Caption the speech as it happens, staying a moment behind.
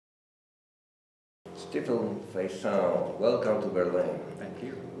Stephen Faison, welcome to Berlin. Thank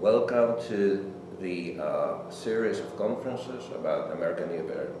you. Welcome to the series of conferences about American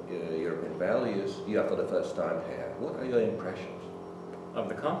European values. You are for the first time here. What are your impressions? Of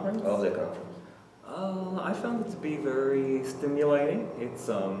the conference? Of the conference. I found it to be very stimulating. It's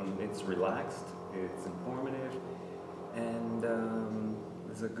relaxed, it's informative, and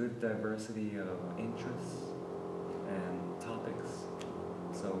there's a good diversity of interests and topics.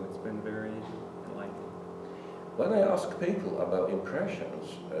 So it's been very enlightening. When I ask people about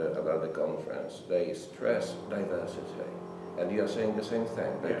impressions about the conference, they stress diversity. And you are saying the same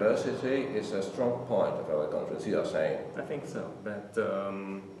thing. Yeah. Diversity is a strong point of our conference, you are saying. I think so. That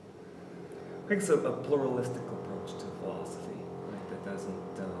I think it's a pluralistic approach to philosophy, right, that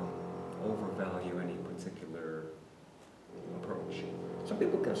doesn't overvalue any particular approach. Some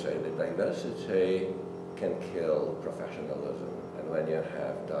people can say that diversity can kill professionalism. And when you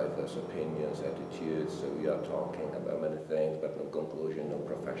have diverse opinions, attitudes, so we are talking about many things, but no conclusion, no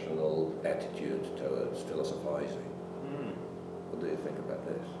professional attitude towards philosophizing. What do you think about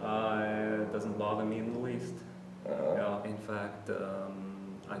this? It doesn't bother me in the least. In fact,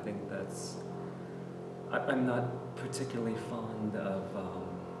 I think I'm not particularly fond of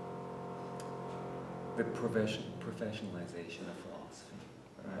the professionalization of philosophy,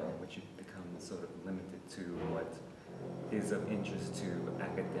 which becomes sort of limited to what is of interest to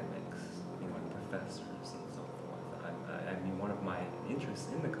academics, and professors and so forth. I mean, one of my interests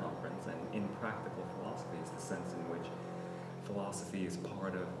in the conference and in practical philosophy is the sense in which philosophy is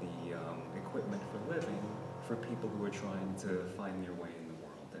part of the equipment for living for people who are trying to find their way in the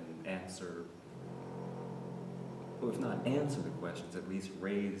world and answer, well, if not answer the questions, at least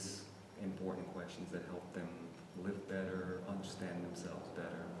raise important questions that help them live better, understand themselves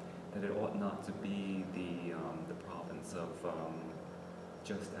better. That it ought not to be the province of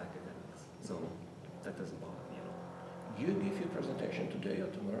just academics. So that doesn't bother me at all. You give your presentation today or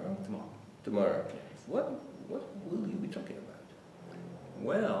tomorrow? Tomorrow. Tomorrow. Yes. What will you be talking about?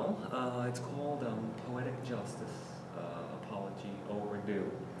 Well, it's called Poetic Justice, Apology Overdue.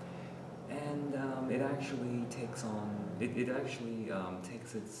 And it actually takes on, it actually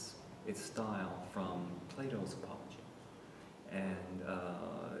takes its style from Plato's Apology. And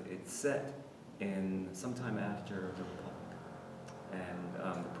it's set in sometime after the Republic.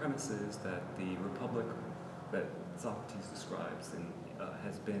 And the premise is that the Republic that Socrates describes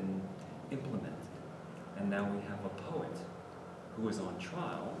has been implemented. And now we have a poet who is on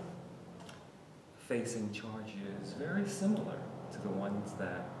trial facing charges very similar to the ones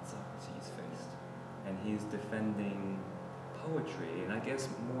that Socrates faced. And he's defending poetry, and I guess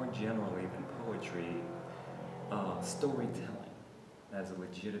more generally than poetry, storytelling as a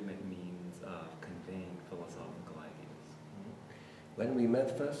legitimate means of conveying philosophical ideas. When we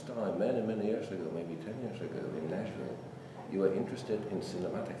met first time, many years ago, maybe 10 years ago in Nashville, you were interested in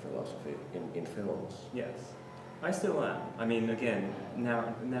cinematic philosophy, in films. Yes, I still am. I mean, again,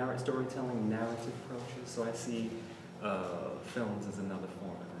 storytelling, narrative approaches, so I see films as another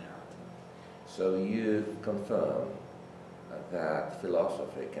form of narrative. So you confirm that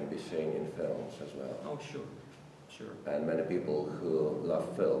philosophy can be seen in films as well? Oh, sure. Sure. And many people who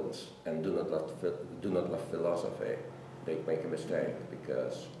love films and do not love philosophy, they make a mistake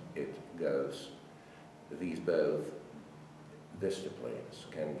because it goes, these both disciplines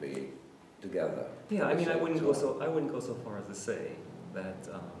can be together. Yeah, I mean, I wouldn't go so far as to say that,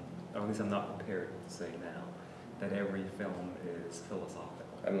 or at least I'm not prepared to say now, that every film is philosophical.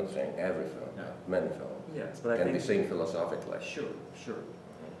 I'm not saying every film, No. Many films. Yes, but I can think be seen philosophically. Sure.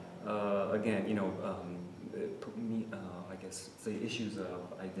 Again, I guess, say issues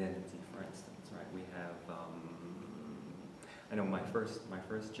of identity, for instance, right? We have, I know my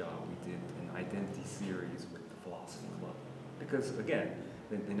first job, we did an identity series with the philosophy club. Because again,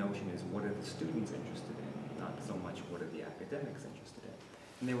 the notion is what are the students interested in, not so much what are the academics interested in.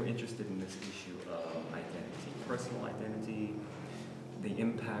 And they were interested in this issue of identity, personal identity, the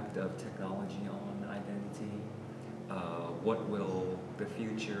impact of technology on identity, what will the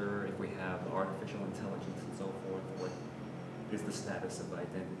future, if we have artificial intelligence and so forth, what is the status of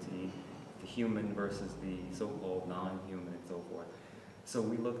identity, the human versus the so-called non-human and so forth. So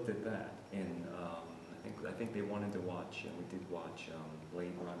we looked at that in, I think they wanted to watch, and we did watch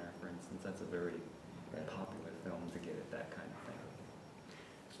Blade Runner, for instance. That's a very popular film to get at that kind of thing.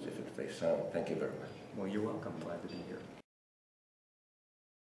 Stephen Faison, thank you very much. Well, you're welcome. Glad to be here.